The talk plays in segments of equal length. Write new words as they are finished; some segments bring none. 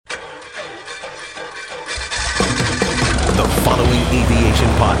following aviation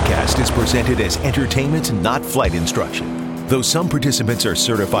podcast is presented as entertainment, not flight instruction. Though some participants are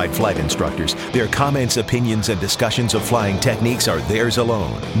certified flight instructors, their comments, opinions, and discussions of flying techniques are theirs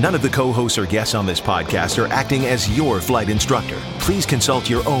alone. None of the co-hosts or guests on this podcast are acting as your flight instructor. Please consult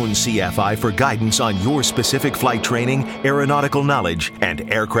your own CFI for guidance on your specific flight training, aeronautical knowledge,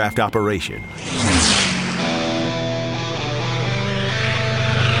 and aircraft operation.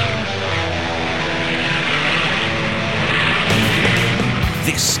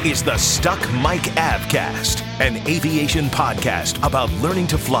 This is the Stuck Mic Avcast, an aviation podcast about learning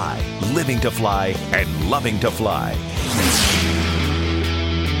to fly, living to fly, and loving to fly.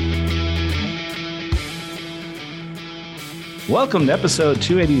 Welcome to episode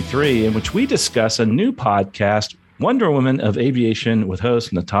 283, in which we discuss a new podcast, Wonder Woman of Aviation, with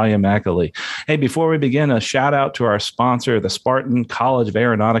host Natalia McAlee. Hey, before we begin, a shout out to our sponsor, the Spartan College of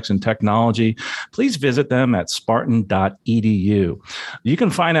Aeronautics and Technology. Please visit them at spartan.edu. You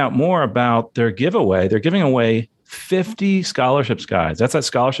can find out more about their giveaway. They're giving away 50 scholarships guides. That's that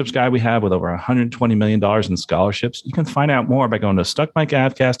scholarships guide we have with over $120 million in scholarships. You can find out more by going to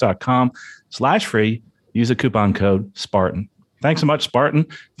stuckmicavcast.com/free. Use the coupon code Spartan. Thanks so much, Spartan.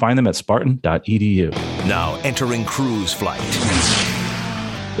 Find them at spartan.edu. Now entering cruise flight.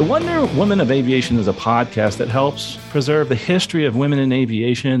 The Wonder Woman of Aviation is a podcast that helps preserve the history of women in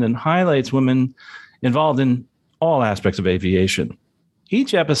aviation and highlights women involved in all aspects of aviation.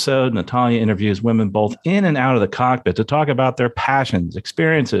 Each episode, Natalia interviews women both in and out of the cockpit to talk about their passions,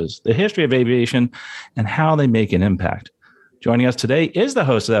 experiences, the history of aviation, and how they make an impact. Joining us today is the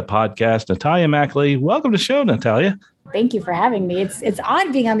host of that podcast, Natalia McAlee. Welcome to the show, Natalia. Thank you for having me. It's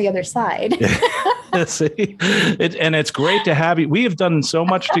odd being on the other side. See, and it's great to have you. We have done so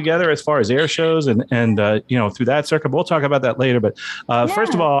much together as far as air shows and through that circuit. We'll talk about that later. But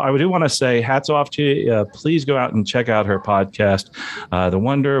First of all, I do want to say hats off to you. Please go out and check out her podcast, The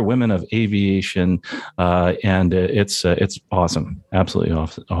Wonder Women of Aviation, and it's awesome, absolutely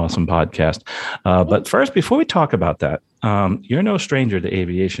awesome podcast. But first, before we talk about that, you're no stranger to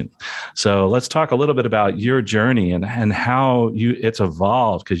aviation. So let's talk a little bit about your journey and how it's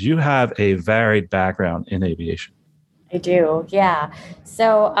evolved, because you have a varied background in aviation. I do, yeah.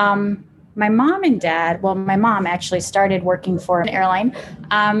 So my mom and dad, my mom actually started working for an airline.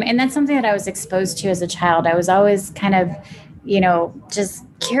 And that's something that I was exposed to as a child. I was always kind of, just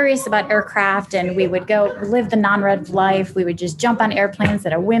curious about aircraft, and we would go live the non-rev life. We would just jump on airplanes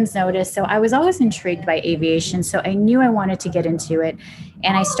at a whim's notice. So I was always intrigued by aviation. So I knew I wanted to get into it.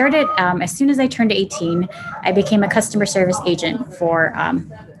 And I started, as soon as I turned 18, I became a customer service agent for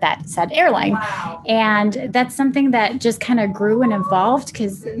that said airline. And that's something that just kind of grew and evolved,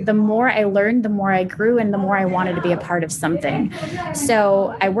 because the more I learned, the more I grew, and the more I wanted to be a part of something.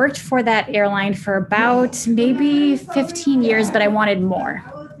 So I worked for that airline for about maybe 15 years, but I wanted more.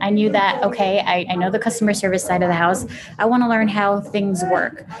 I knew that, okay, I know the customer service side of the house. I want to learn how things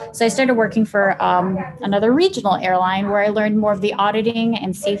work. So I started working for another regional airline where I learned more of the auditing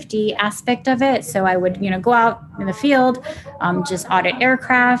and safety aspect of it. So I would, go out in the field, just audit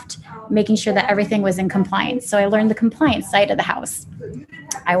aircraft, making sure that everything was in compliance. So I learned the compliance side of the house.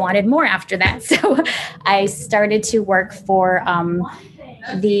 I wanted more after that. So I started to work for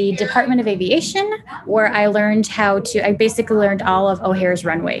the Department of Aviation, where I basically learned all of O'Hare's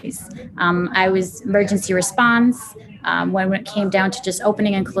runways. I was emergency response. When it came down to just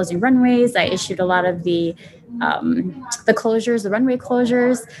opening and closing runways, I issued a lot of the closures, the runway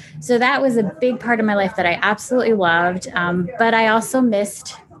closures. So that was a big part of my life that I absolutely loved. But I also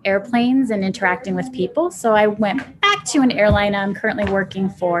missed airplanes and interacting with people. So I went back to an airline. I'm currently working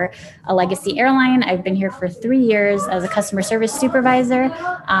for a legacy airline. I've been here for 3 years as a customer service supervisor,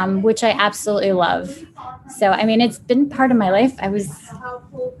 which I absolutely love. So, it's been part of my life. I was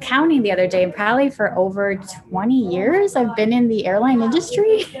counting the other day, and probably for over 20 years, I've been in the airline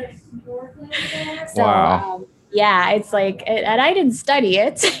industry. So, wow. Yeah, it's like, and I didn't study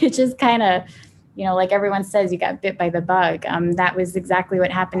it. It just kind of, like everyone says, you got bit by the bug. That was exactly what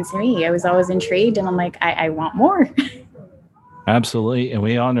happened to me. I was always intrigued, and I'm like, I want more. Absolutely. And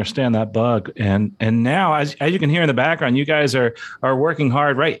we all understand that bug. And now, as you can hear in the background, you guys are working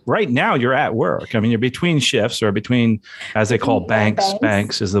hard. Right now, you're at work. You're between shifts, or between, as they call banks.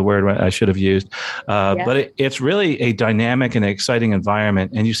 Banks is the word I should have used. But it's really a dynamic and exciting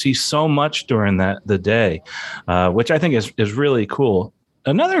environment. And you see so much during the day, which I think is really cool.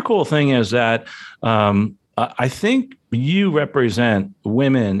 Another cool thing is that I think you represent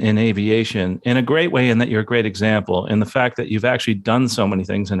women in aviation in a great way, and that you're a great example in the fact that you've actually done so many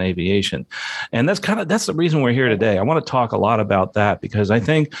things in aviation. And that's the reason we're here today. I want to talk a lot about that because I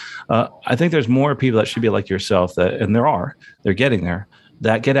think there's more people that should be like yourself and they're getting there,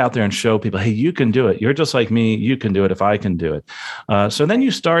 that get out there and show people, hey, you can do it. You're just like me. You can do it if I can do it. So then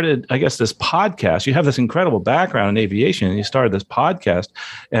you started, I guess, this podcast. You have this incredible background in aviation, and you started this podcast,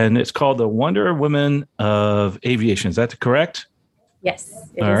 and it's called The Wonder Women of Aviation. Is that correct? Yes.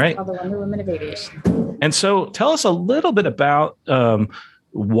 It All is right. called The Wonder Women of Aviation. And so tell us a little bit about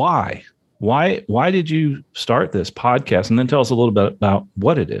why. Why did you start this podcast? And then tell us a little bit about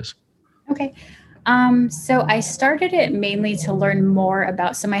what it is. Okay. So I started it mainly to learn more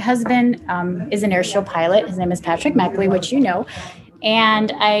about, so my husband is an airshow pilot. His name is Patrick Meckley, which you know.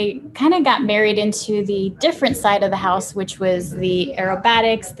 And I kind of got married into the different side of the house, which was the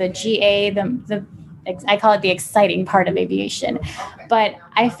aerobatics, the GA, I call it the exciting part of aviation. But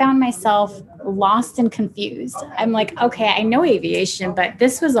I found myself lost and confused. I'm like, okay, I know aviation, but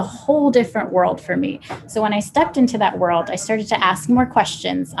this was a whole different world for me. So when I stepped into that world, I started to ask more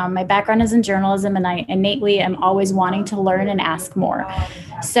questions. My background is in journalism, and I innately am always wanting to learn and ask more.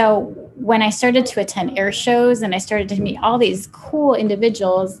 So when I started to attend air shows and I started to meet all these cool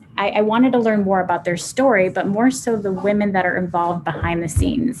individuals, I wanted to learn more about their story, but more so the women that are involved behind the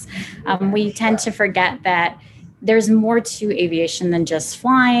scenes. We tend to forget that there's more to aviation than just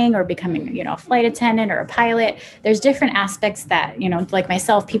flying or becoming, a flight attendant or a pilot. There's different aspects that, like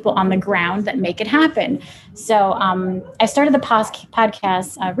myself, people on the ground that make it happen. So I started the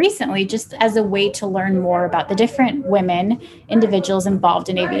podcast recently just as a way to learn more about the different women, individuals involved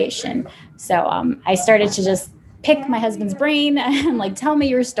in aviation. So I started to just pick my husband's brain and like, tell me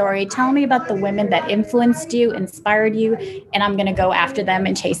your story. Tell me about the women that influenced you, inspired you, and I'm going to go after them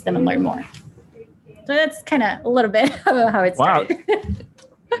and chase them and learn more. So that's kind of a little bit of how it started.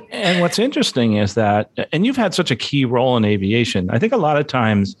 Wow. And what's interesting is that, and you've had such a key role in aviation. I think a lot of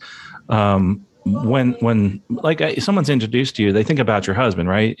times when someone's introduced to you, they think about your husband,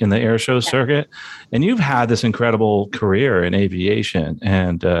 right, in the air show circuit. And you've had this incredible career in aviation,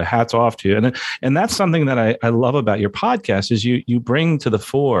 and hats off to you. And that's something that I love about your podcast is you bring to the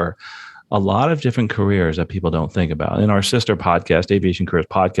fore a lot of different careers that people don't think about. In our sister podcast, Aviation Careers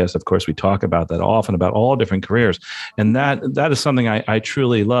Podcast, of course, we talk about that often, about all different careers. And that is something I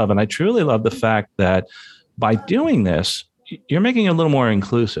truly love. And I truly love the fact that by doing this, you're making it a little more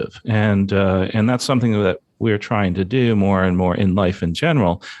inclusive. And that's something that we're trying to do more and more in life in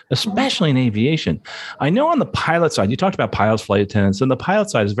general, especially in aviation. I know on the pilot side, you talked about pilots, flight attendants, and the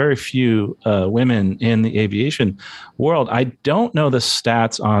pilot side is very few women in the aviation world. I don't know the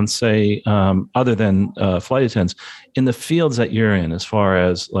stats on, say, other than flight attendants in the fields that you're in, as far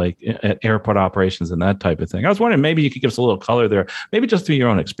as like at airport operations and that type of thing. I was wondering, maybe you could give us a little color there, maybe just through your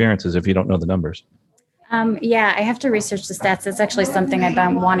own experiences if you don't know the numbers. Yeah, I have to research the stats. It's actually something I've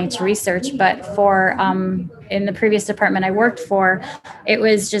been wanting to research. But for in the previous department I worked for, it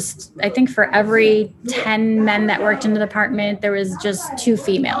was just, I think for every 10 men that worked in the department, there was just 2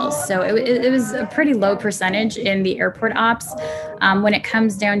 females. So it was a pretty low percentage in the airport ops. When it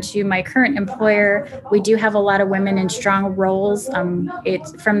comes down to my current employer, we do have a lot of women in strong roles.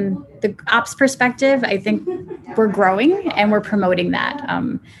 It's from the ops perspective, I think we're growing and we're promoting that.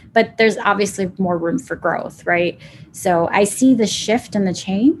 But there's obviously more room for growth, right? So I see the shift and the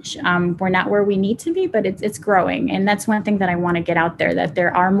change. We're not where we need to be, but it's growing. And that's one thing that I want to get out there, that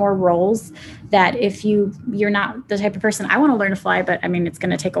there are more roles that if you're not the type of person, I want to learn to fly, but I mean, it's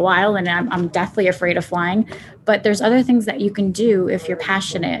going to take a while and I'm deathly afraid of flying. But there's other things that you can do if you're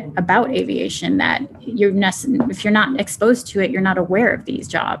passionate about aviation that if you're not exposed to it, you're not aware of these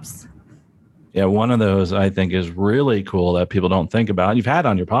jobs. Yeah, one of those I think is really cool that people don't think about, you've had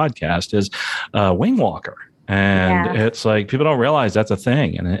on your podcast, is wing walker. And it's like people don't realize that's a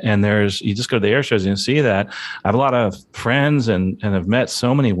thing. And you just go to the air shows and you see that. I have a lot of friends and have met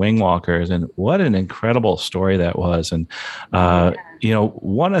so many wing walkers, and what an incredible story that was. And,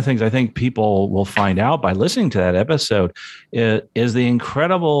 one of the things I think people will find out by listening to that episode is the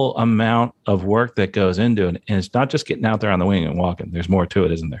incredible amount of work that goes into it. And it's not just getting out there on the wing and walking. There's more to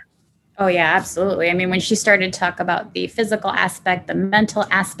it, isn't there? Oh, yeah, absolutely. I mean, when she started to talk about the physical aspect, the mental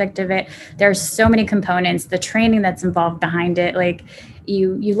aspect of it, there's so many components, the training that's involved behind it. Like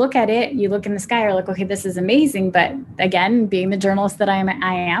you look at it, you look in the sky, you're like, okay, this is amazing. But again, being the journalist that I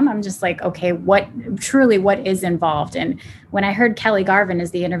am, I'm just like, okay, what is involved? And when I heard Kelly Garvin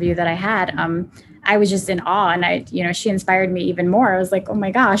is the interview that I had, I was just in awe, and she inspired me even more. I was like, oh my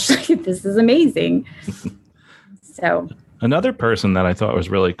gosh, this is amazing. So Another person that I thought was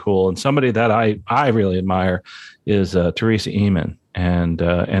really cool and somebody that I really admire is Teresa Eamon, and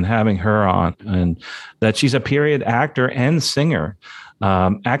having her on, and that she's a period actor and singer.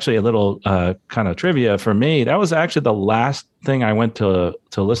 Actually, a little kind of trivia for me. That was actually the last thing I went to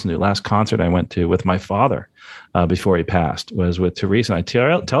listen to, last concert I went to with my father before he passed, was with Teresa. And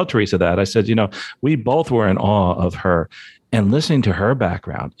I tell Teresa that. I said, we both were in awe of her, and listening to her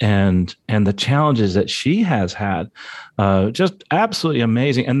background and the challenges that she has had, just absolutely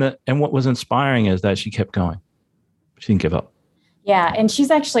amazing. And what was inspiring is that she kept going. She didn't give up. Yeah. And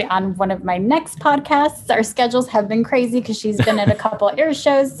she's actually on one of my next podcasts. Our schedules have been crazy because she's been at a couple of air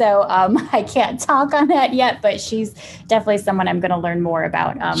shows. So I can't talk on that yet, but she's definitely someone I'm going to learn more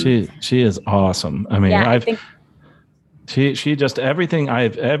about. She is awesome. I mean, yeah, she just everything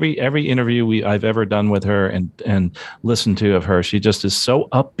every interview I've ever done with her and listened to of her, she just is so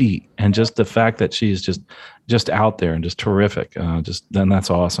upbeat, and just the fact that she's just out there and just terrific. Then that's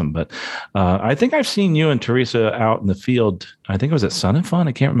awesome. But I think I've seen you and Teresa out in the field. I think it was at Sun and Fun.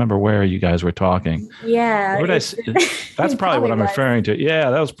 I can't remember where you guys were talking. Yeah. That's probably what I'm referring to.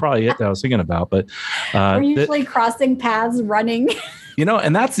 Yeah, that was probably it that I was thinking about. But we're usually crossing paths, running.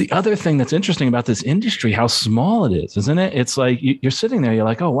 And that's the other thing that's interesting about this industry, how small it is, isn't it? It's like you're sitting there, you're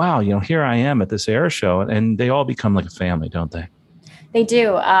like, oh, wow, here I am at this air show, and they all become like a family, don't they? They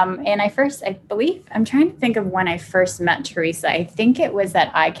do. And I believe, I'm trying to think of when I first met Teresa. I think it was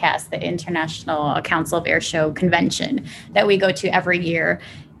at ICAST, the International Council of Air Show Convention that we go to every year.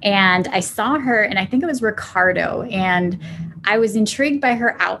 And I saw her, and I think it was Ricardo, and I was intrigued by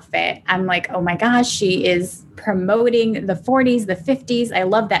her outfit. I'm like, oh my gosh, she is promoting the 40s, the 50s. I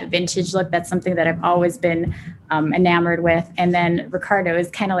love that vintage look. That's something that I've always been enamored with. And then Ricardo is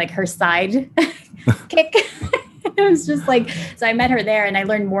kind of like her side kick. It was just like, so I met her there, and I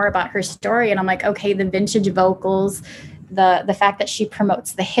learned more about her story. And I'm like, okay, the vintage vocals, the fact that she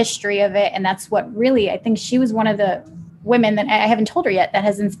promotes the history of it. And that's what really, I think she was one of the women that I haven't told her yet that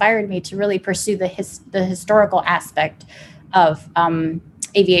has inspired me to really pursue the historical aspect of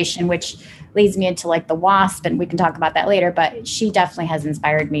aviation, which leads me into like the WASP, and we can talk about that later. But she definitely has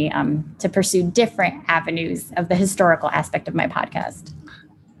inspired me to pursue different avenues of the historical aspect of my podcast.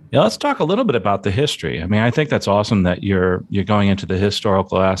 Yeah, let's talk a little bit about the history. I mean, I think that's awesome that you're going into the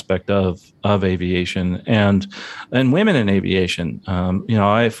historical aspect of aviation and women in aviation.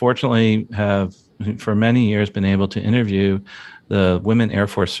 I fortunately have for many years been able to interview the Women Air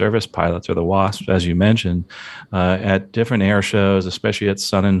Force Service Pilots, or the WASP, as you mentioned, at different air shows, especially at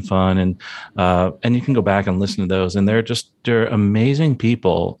Sun and Fun, and you can go back and listen to those, and they're amazing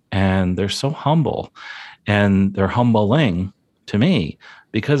people, and they're so humble, and they're humbling to me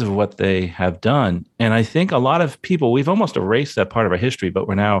because of what they have done. And I think a lot of people, we've almost erased that part of our history, but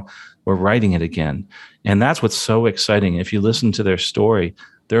we're writing it again. And that's what's so exciting. If you listen to their story,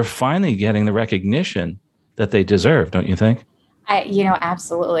 they're finally getting the recognition that they deserve, don't you think?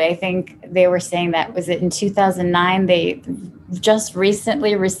 Absolutely. I think they were saying that, was it in 2009? They just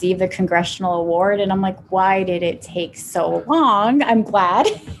recently received the Congressional Award. And I'm like, why did it take so long? I'm glad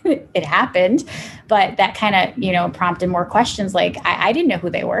it happened. But that kind of, prompted more questions. Like, I didn't know who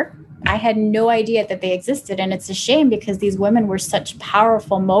they were. I had no idea that they existed. And it's a shame because these women were such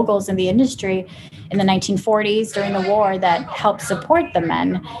powerful moguls in the industry in the 1940s during the war that helped support the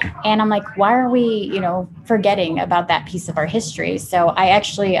men. And I'm like, why are we, forgetting about that piece of our history? So I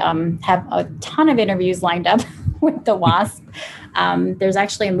actually have a ton of interviews lined up with the WASP. There's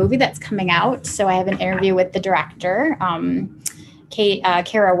actually a movie that's coming out. So I have an interview with the director,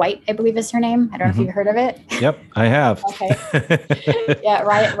 Kara White, I believe is her name. I don't know if you've heard of it. Yep, I have. Okay. Yeah,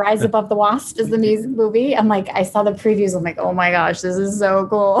 Rise Above the Wasp is the movie. I'm like, I saw the previews. I'm like, oh my gosh, this is so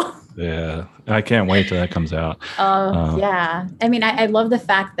cool. Yeah, I can't wait till that comes out. Yeah. I mean, I love the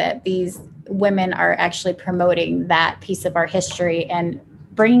fact that these women are actually promoting that piece of our history and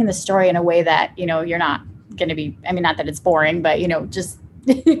bringing the story in a way that, you're not going to be, I mean, not that it's boring, but, just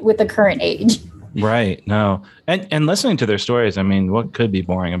with the current age. Right. No. And listening to their stories, I mean, what could be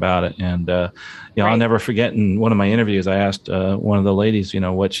boring about it? And, I'll never forget in one of my interviews, I asked one of the ladies,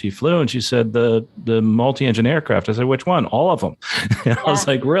 what she flew. And she said the multi-engine aircraft. I said, which one? All of them. I was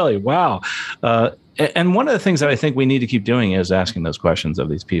like, really? Wow. And one of the things that I think we need to keep doing is asking those questions of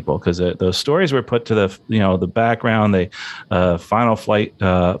these people, because those stories were put to the background, final flight,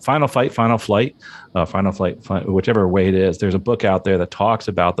 whichever way it is. There's a book out there that talks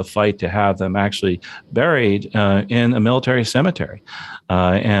about the fight to have them actually buried in a military cemetery,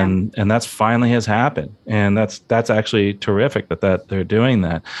 and that's finally has happened, and that's actually terrific that they're doing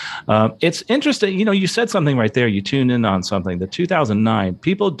that. It's interesting, you said something right there. You tuned in on something. The 2009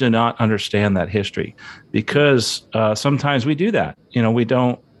 people do not understand that history. history, because sometimes we do that. We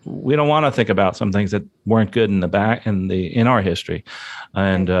don't want to think about some things that weren't good in our history.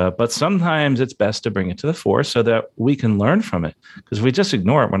 And but sometimes it's best to bring it to the fore so that we can learn from it, because if we just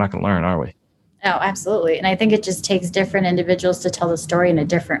ignore it, we're not going to learn, are we? Oh, absolutely. And I think it just takes different individuals to tell the story in a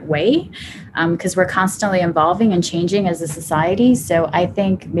different way, because we're constantly evolving and changing as a society. So I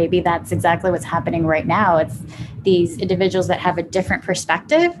think maybe that's exactly what's happening right now. It's these individuals that have a different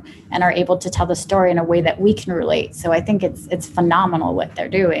perspective and are able to tell the story in a way that we can relate. So I think it's phenomenal what they're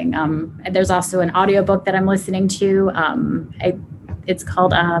doing. There's also an audiobook that I'm listening to. It's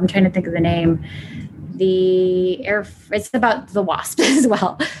called, I'm trying to think of the name. It's about the WASP as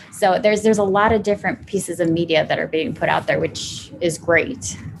well. So there's a lot of different pieces of media that are being put out there, which is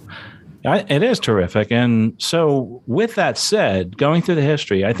great. It is terrific. And so with that said, going through the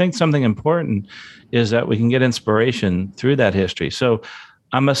history, I think something important is that we can get inspiration through that history. So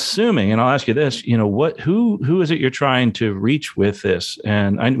I'm assuming, and I'll ask you this, who is it you're trying to reach with this?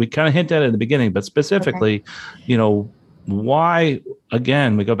 And we kind of hinted at it at the beginning, but specifically, okay. Why,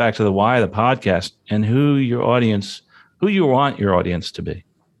 again, we go back to the why of the podcast and who you want your audience to be.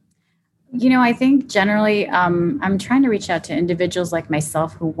 I think generally I'm trying to reach out to individuals like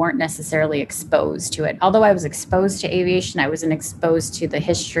myself who weren't necessarily exposed to it. Although I was exposed to aviation, I wasn't exposed to the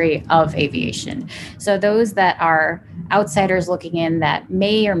history of aviation. So those that are outsiders looking in that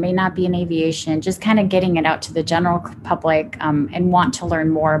may or may not be in aviation, just kind of getting it out to the general public and want to learn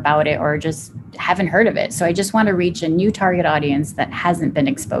more about it or just haven't heard of it. So I just want to reach a new target audience that hasn't been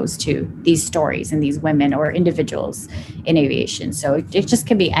exposed to these stories and these women or individuals in aviation. So it just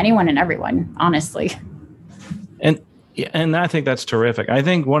can be anyone and everyone, honestly. And I think that's terrific. I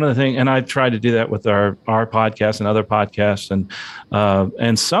think one of the things, and I try to do that with our podcast and other podcasts,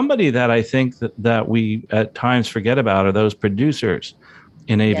 and somebody that I think that we at times forget about are those producers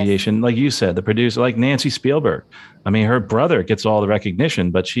in aviation. Yes. Like you said, the producer, like Nancy Spielberg. I mean, her brother gets all the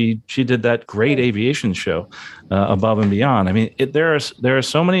recognition, but she did that great aviation show, Above and Beyond. I mean, there are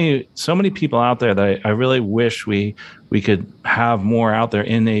so many people out there that I really wish we could have more out there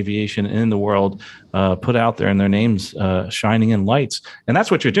in aviation, in the world, put out there, and their names shining in lights. And that's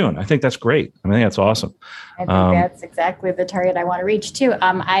what you're doing. I think that's great. I think that's awesome. I think that's exactly the target I want to reach too.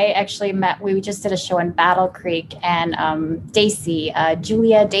 I actually we just did a show in Battle Creek, and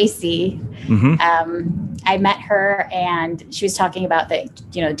Julia Dacey, I met her and she was talking about the,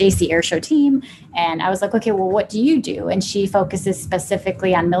 Dacey Airshow team. And I was like, okay, well, what do you do? And she focuses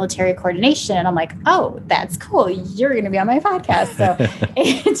specifically on military coordination. And I'm like, oh, that's cool. You're going to be on my podcast. So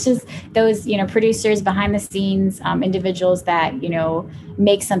it's just those, producers behind the scenes, individuals that,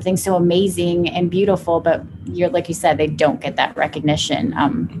 make something so amazing and beautiful, but like you said, they don't get that recognition.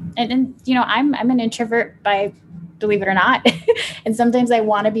 I'm an introvert believe it or not. And sometimes I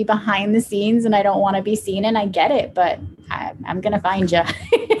want to be behind the scenes and I don't want to be seen, and I get it, but I'm going to find you.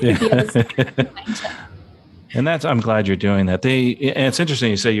 And I'm glad you're doing that. And it's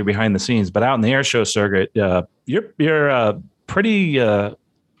interesting you say you're behind the scenes, but out in the air show circuit, you're pretty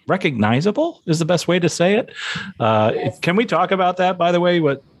recognizable is the best way to say it. Yes. Can we talk about that, by the way,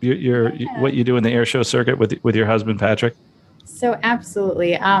 what you do in the air show circuit with your husband, Patrick? So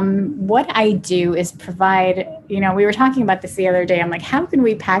absolutely. What I do is provide, we were talking about this the other day. I'm like, how can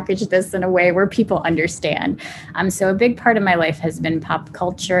we package this in a way where people understand? So a big part of my life has been pop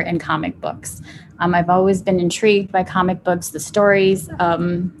culture and comic books. I've always been intrigued by comic books, the stories,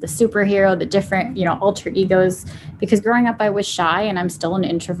 the superhero, the different, alter egos, because growing up I was shy and I'm still an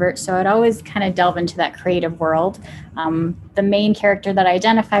introvert. So I'd always kind of delve into that creative world. The main character that I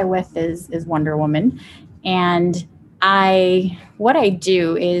identify with is Wonder Woman. And what I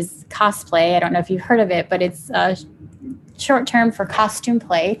do is cosplay. I don't know if you've heard of it, but it's short term for costume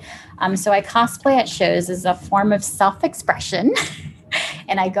play. So I cosplay at shows as a form of self-expression.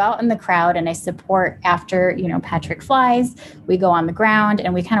 And I go out in the crowd and I support after, Patrick flies, we go on the ground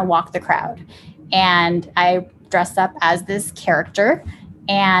and we kind of walk the crowd. And I dress up as this character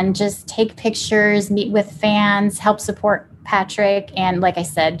and just take pictures, meet with fans, help support Patrick. And like I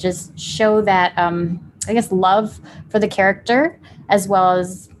said, just show that, love for the character, as well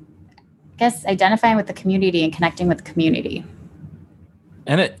as, identifying with the community and connecting with the community.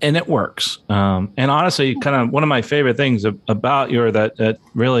 And it works. And honestly, kind of one of my favorite things about that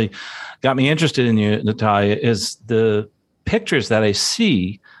really got me interested in you, Natalia, is the pictures that I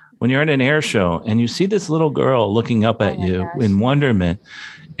see when you're at an air show and you see this little girl looking up at you in wonderment,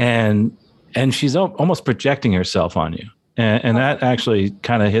 and she's almost projecting herself on you. And that actually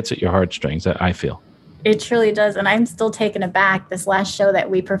kind of hits at your heartstrings, I feel. It truly does. And I'm still taken aback. This last show that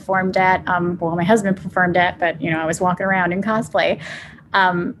we performed at, my husband performed at, but, I was walking around in cosplay.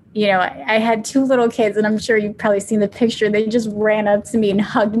 I had two little kids, and I'm sure you've probably seen the picture. They just ran up to me and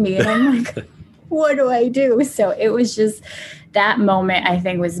hugged me, and I'm like, what do I do? So it was just that moment, I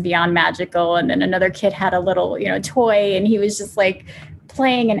think, was beyond magical. And then another kid had a little, toy, and he was just like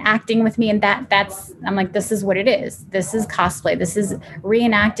playing and acting with me. And I'm like, this is what it is. This is cosplay. This is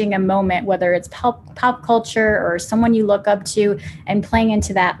reenacting a moment, whether it's pop culture or someone you look up to, and playing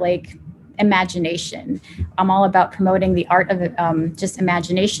into that like imagination. I'm all about promoting the art of just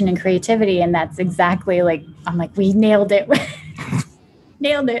imagination and creativity. And that's exactly like, I'm like, we nailed it.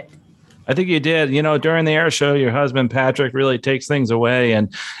 Nailed it. I think you did. During the air show, your husband, Patrick, really takes things away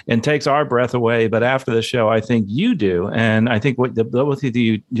and takes our breath away. But after the show, I think you do. And I think what the both of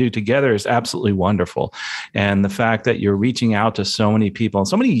you do together is absolutely wonderful. And the fact that you're reaching out to so many people,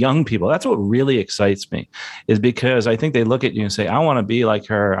 so many young people, that's what really excites me, is because I think they look at you and say, I want to be like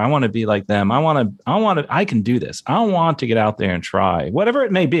her. I want to be like them. I can do this. I want to get out there and try, whatever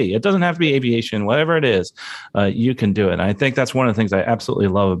it may be. It doesn't have to be aviation, whatever it is, you can do it. And I think that's one of the things I absolutely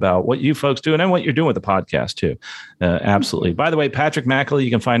love about what you folks do, and what you're doing with the podcast too. Absolutely. By the way, Patrick Mackley, you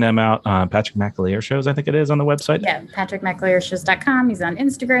can find him out on Patrick Mackley Air Shows, I think it is, on the website. Yeah, patrickmackleyairshows.com. He's on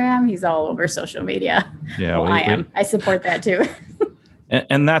Instagram. He's all over social media. Yeah, well, I am. I support that too.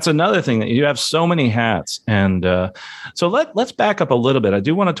 And that's another thing, that you have so many hats. And so let's back up a little bit. I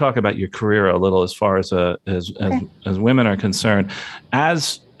do want to talk about your career a little, as far as women are concerned.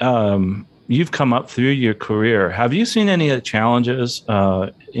 As you've come up through your career, have you seen any challenges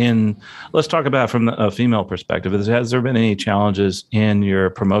let's talk about from a female perspective. Has there been any challenges in your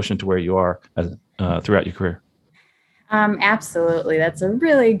promotion to where you are throughout your career? Absolutely. That's a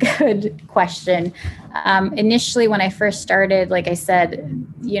really good question. Initially, when I first started, like I said,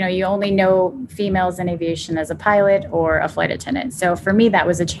 you only know females in aviation as a pilot or a flight attendant. So for me, that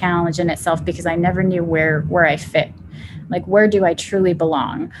was a challenge in itself, because I never knew where I fit. Like, where do I truly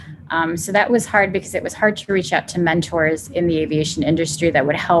belong? So that was hard, because it was hard to reach out to mentors in the aviation industry that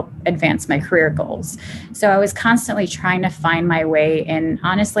would help advance my career goals. So I was constantly trying to find my way. And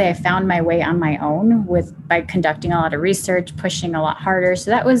honestly, I found my way on my own by conducting a lot of research, pushing a lot harder.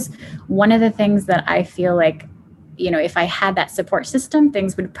 So that was one of the things that I feel like, if I had that support system,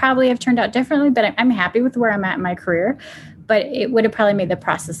 things would probably have turned out differently. But I'm happy with where I'm at in my career. But it would have probably made the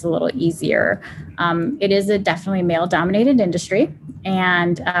process a little easier. It is a definitely male-dominated industry.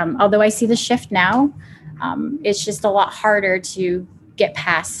 And although I see the shift now, it's just a lot harder to get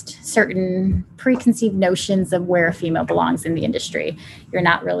past certain preconceived notions of where a female belongs in the industry. You're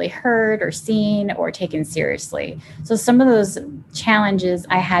not really heard or seen or taken seriously. So some of those challenges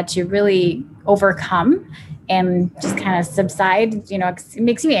I had to really overcome and just kind of subside. It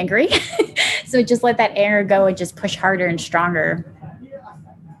makes me angry. So just let that anger go and just push harder and stronger.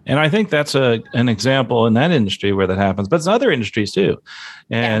 And I think that's an example in that industry where that happens, but it's other industries too.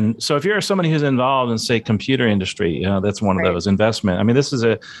 And so if you're somebody who's involved in, say, computer industry, that's one of those investment. I mean, this is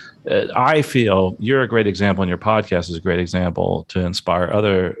I feel you're a great example, and your podcast is a great example to inspire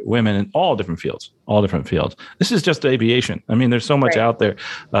other women in all different fields. This is just aviation. I mean, there's so much out there,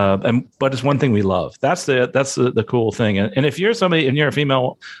 but it's one thing we love. That's the cool thing. And if you're somebody and you're a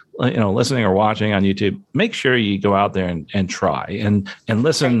female, listening or watching on YouTube, make sure you go out there and try and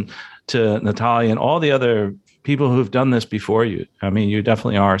listen to Natalia and all the other people who've done this before you. I mean, you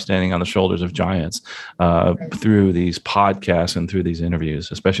definitely are standing on the shoulders of giants through these podcasts and through these interviews,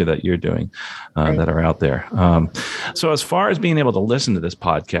 especially that you're doing that are out there. So as far as being able to listen to this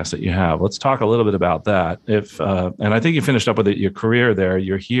podcast that you have, let's talk a little bit about that. And I think you finished up with your career there.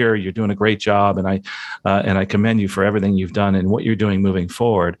 You're here, you're doing a great job. And I commend you for everything you've done and what you're doing moving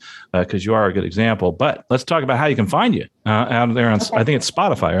forward, because you are a good example. But let's talk about how you can find you out there on, I think it's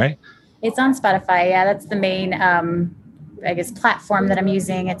Spotify, right? It's on Spotify. Yeah, that's the main, platform that I'm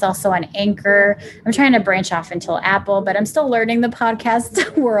using. It's also on Anchor. I'm trying to branch off into Apple, but I'm still learning the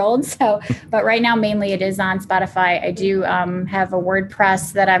podcast world. So, but right now, mainly it is on Spotify. I do have a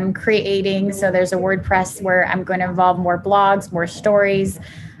WordPress that I'm creating. So there's a WordPress where I'm going to involve more blogs, more stories.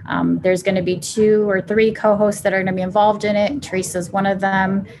 There's going to be 2 or 3 co-hosts that are going to be involved in it. Teresa's one of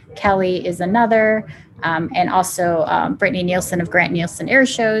them. Kelly is another. And also Brittany Nielsen of Grant Nielsen Air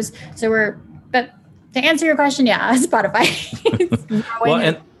Shows. But to answer your question, Spotify.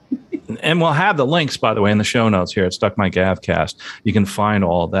 And we'll have the links, by the way, in the show notes here at Stuck My Gavcast. You can find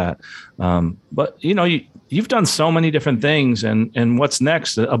all that. But you've done so many different things, and what's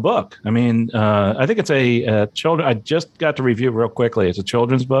next? A book. I mean, I think it's a children. I just got to review real quickly. It's a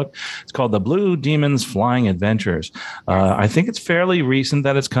children's book. It's called The Blue Demons Flying Adventures. I think it's fairly recent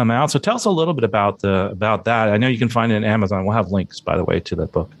that it's come out. So tell us a little bit about that. I know you can find it on Amazon. We'll have links, by the way, to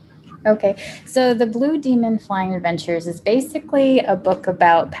that book. Okay. So The Blue Demon Flying Adventures is basically a book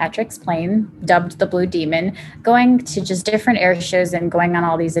about Patrick's plane, dubbed the Blue Demon, going to just different air shows and going on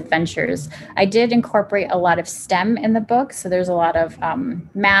all these adventures. I did incorporate a lot of STEM in the book. So there's a lot of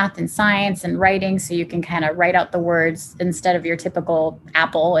math and science and writing. So you can kind of write out the words instead of your typical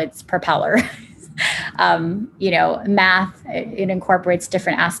apple, it's propeller. Math, it incorporates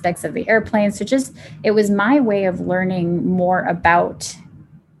different aspects of the airplane. So it was my way of learning more about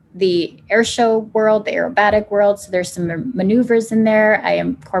the air show world, the aerobatic world. So there's some maneuvers in there. I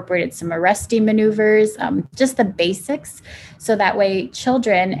incorporated some arresting maneuvers, just the basics. So that way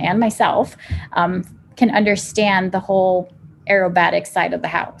children and myself can understand the whole aerobatic side of the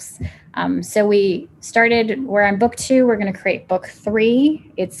house. So we're on book 2. We're going to create book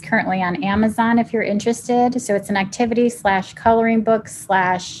 3. It's currently on Amazon if you're interested. So it's an activity / coloring book /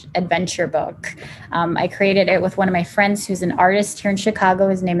 adventure book. I created it with one of my friends who's an artist here in Chicago.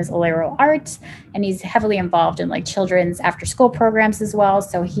 His name is Olero Art, and he's heavily involved in like children's after school programs as well.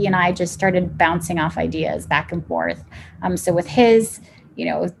 So he and I just started bouncing off ideas back and forth. So with his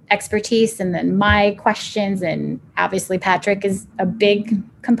expertise and then my questions, and obviously Patrick is a big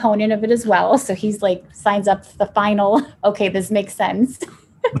component of it as well. So he's like signs up for the final, okay, this makes sense.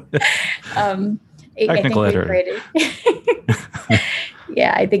 Technical editor.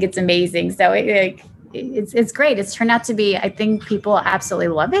 Yeah, I think it's amazing. So it's great. It's turned out to be, I think people absolutely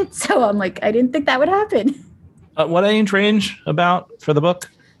love it. So I'm like, I didn't think that would happen. What age range about for the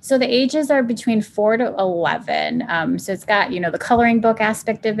book? So the ages are between 4 to 11. So it's got, the coloring book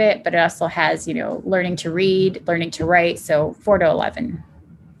aspect of it, but it also has, learning to read, learning to write. So 4 to 11.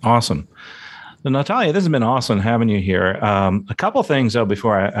 Awesome. So Natalia, this has been awesome having you here. A couple things, though,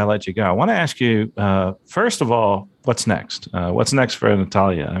 before I let you go. I want to ask you, first of all, what's next? What's next for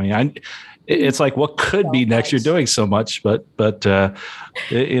Natalia? I mean, it's like, what could be next? You're doing so much, but I'd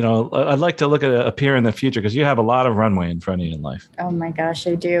like to look at appear in the future because you have a lot of runway in front of you in life. Oh my gosh,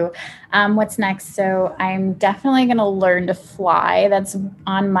 I do. What's next? So I'm definitely going to learn to fly. That's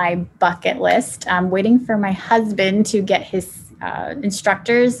on my bucket list. I'm waiting for my husband to get his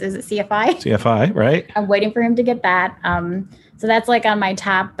instructors. Is it CFI? CFI, right? I'm waiting for him to get that. So that's like on my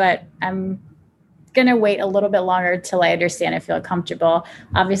top, but I'm going to wait a little bit longer till I understand and feel comfortable.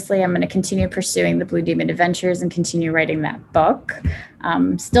 Obviously, I'm going to continue pursuing the Blue Demon Adventures and continue writing that book.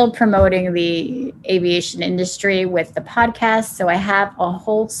 Still promoting the aviation industry with the podcast. So I have a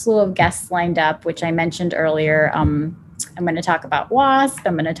whole slew of guests lined up, which I mentioned earlier. I'm going to talk about WASP.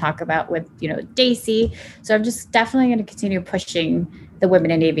 I'm going to talk about with, Daisy. So I'm just definitely going to continue pushing the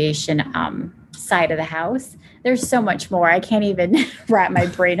women in aviation side of the house. There's so much more. I can't even wrap my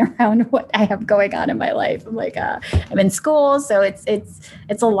brain around what I have going on in my life. I'm like, I'm in school, so it's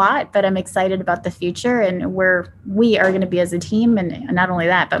a lot, but I'm excited about the future and where we are going to be as a team, and not only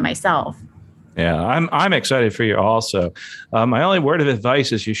that, but myself. Yeah, I'm excited for you also. My only word of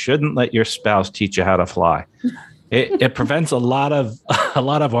advice is you shouldn't let your spouse teach you how to fly. It prevents a lot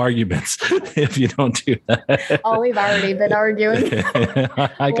of arguments if you don't do that. Oh, we've already been arguing.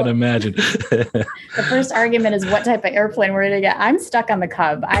 I can imagine. The first argument is what type of airplane we're going to get. I'm stuck on the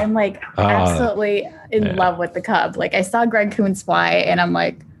Cub. I'm like absolutely in love with the Cub. Like I saw Greg Coons fly and I'm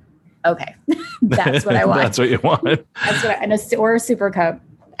like, okay, that's what I want. That's what you want. That's what or a Super Cub,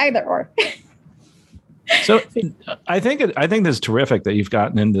 either or. So I think it's terrific that you've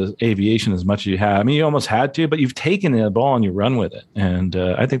gotten into aviation as much as you have. I mean, you almost had to, but you've taken the ball and you run with it. And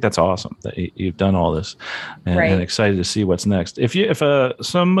I think that's awesome that you've done all this and excited to see what's next. If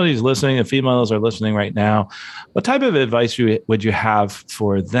somebody's listening, if females are listening right now, what type of advice would you have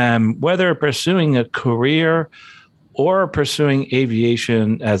for them, whether pursuing a career or pursuing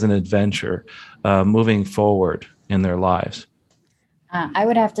aviation as an adventure moving forward in their lives? I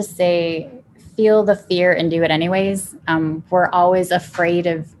would have to say, feel the fear and do it anyways. We're always afraid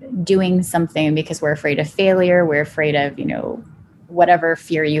of doing something because we're afraid of failure. We're afraid of, whatever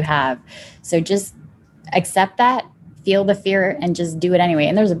fear you have. So just accept that, feel the fear, and just do it anyway.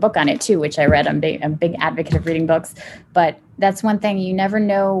 And there's a book on it too, which I read. I'm a big advocate of reading books, but that's one thing. You never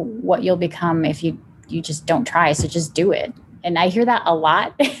know what you'll become if you just don't try. So just do it. And I hear that a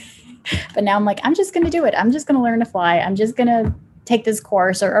lot, but now I'm like, I'm just going to do it. I'm just going to learn to fly. I'm just going to take this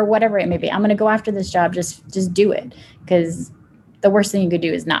course or whatever it may be. I'm going to go after this job. Just do it, because the worst thing you could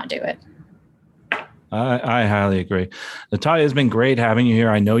do is not do it. I highly agree. Natalia, it's been great having you here.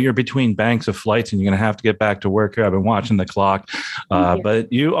 I know you're between banks of flights and you're going to have to get back to work here. I've been watching the clock,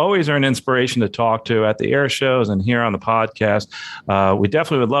 but you always are an inspiration to talk to at the air shows and here on the podcast. We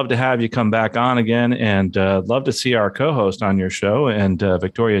definitely would love to have you come back on again, and love to see our co-host on your show, and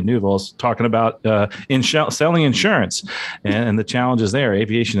Victoria Newville's talking about selling insurance and the challenges there,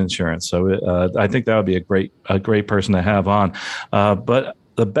 aviation insurance. So I think that would be a great person to have on. But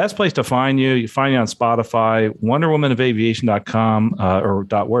the best place to find you find you on Spotify, wonderwomanofaviation.com or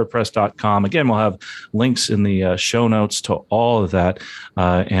 .wordpress.com. Again, we'll have links in the show notes to all of that.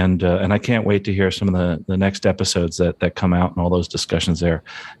 And I can't wait to hear some of the next episodes that come out and all those discussions there.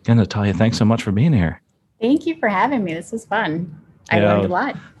 Again, Natalia, thanks so much for being here. Thank you for having me. This was fun. I learned a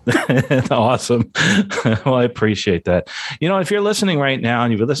lot. Awesome. Well, I appreciate that. If you're listening right now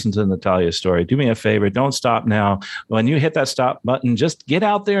and you've listened to Natalia's story, do me a favor. Don't stop now. When you hit that stop button, just get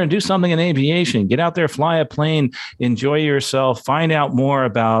out there and do something in aviation. Get out there, fly a plane, enjoy yourself, find out more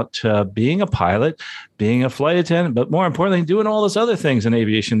about being a pilot, being a flight attendant, but more importantly, doing all those other things in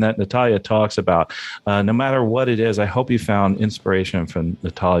aviation that Natalia talks about. No matter what it is, I hope you found inspiration from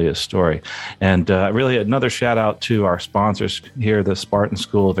Natalia's story. And really another shout out to our sponsors here, the Spartan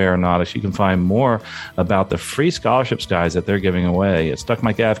School of Aeronautics. You can find more about the free scholarships guides that they're giving away at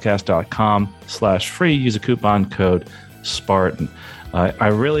stuckmikeavcast.com/free. Use a coupon code Spartan.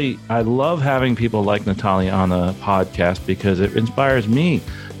 I love having people like Natalia on the podcast because it inspires me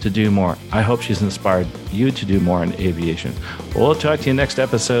to do more. I hope she's inspired you to do more in aviation. We'll talk to you next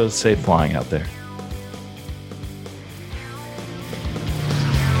episode. Safe flying out there.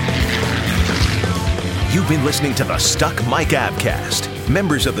 You've been listening to the Stuck Mike Avcast.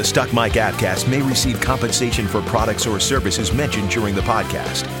 Members of the Stuck Mike Avcast may receive compensation for products or services mentioned during the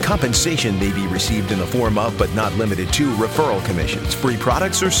podcast. Compensation may be received in the form of, but not limited to, referral commissions, free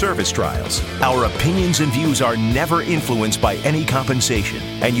products, or service trials. Our opinions and views are never influenced by any compensation,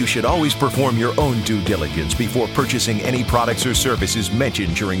 and you should always perform your own due diligence before purchasing any products or services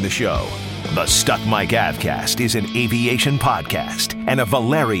mentioned during the show. The Stuck Mike Avcast is an aviation podcast and a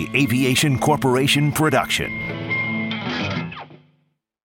Valeri Aviation Corporation production.